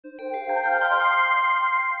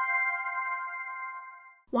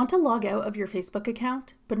Want to log out of your Facebook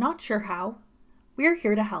account, but not sure how? We're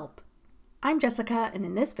here to help. I'm Jessica, and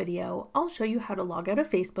in this video, I'll show you how to log out of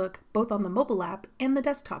Facebook both on the mobile app and the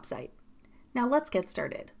desktop site. Now let's get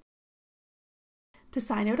started. To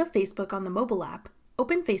sign out of Facebook on the mobile app,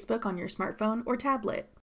 open Facebook on your smartphone or tablet.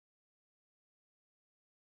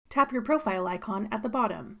 Tap your profile icon at the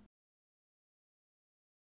bottom.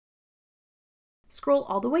 Scroll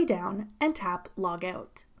all the way down and tap Log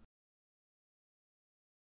Out.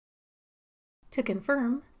 To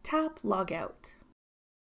confirm, tap Log Out.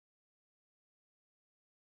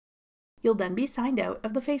 You'll then be signed out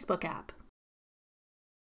of the Facebook app.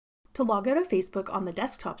 To log out of Facebook on the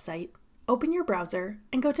desktop site, open your browser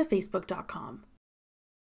and go to facebook.com.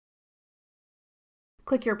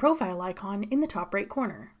 Click your profile icon in the top right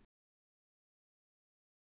corner.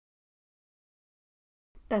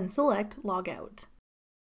 Then select Log Out.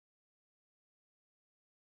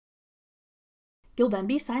 You'll then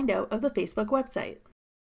be signed out of the Facebook website.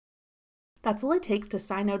 That's all it takes to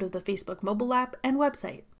sign out of the Facebook mobile app and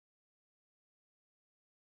website.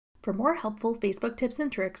 For more helpful Facebook tips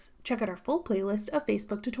and tricks, check out our full playlist of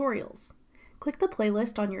Facebook tutorials. Click the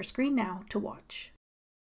playlist on your screen now to watch.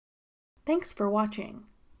 Thanks for watching.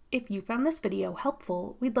 If you found this video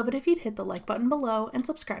helpful, we'd love it if you'd hit the like button below and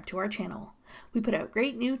subscribe to our channel. We put out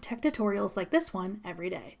great new tech tutorials like this one every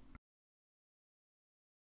day.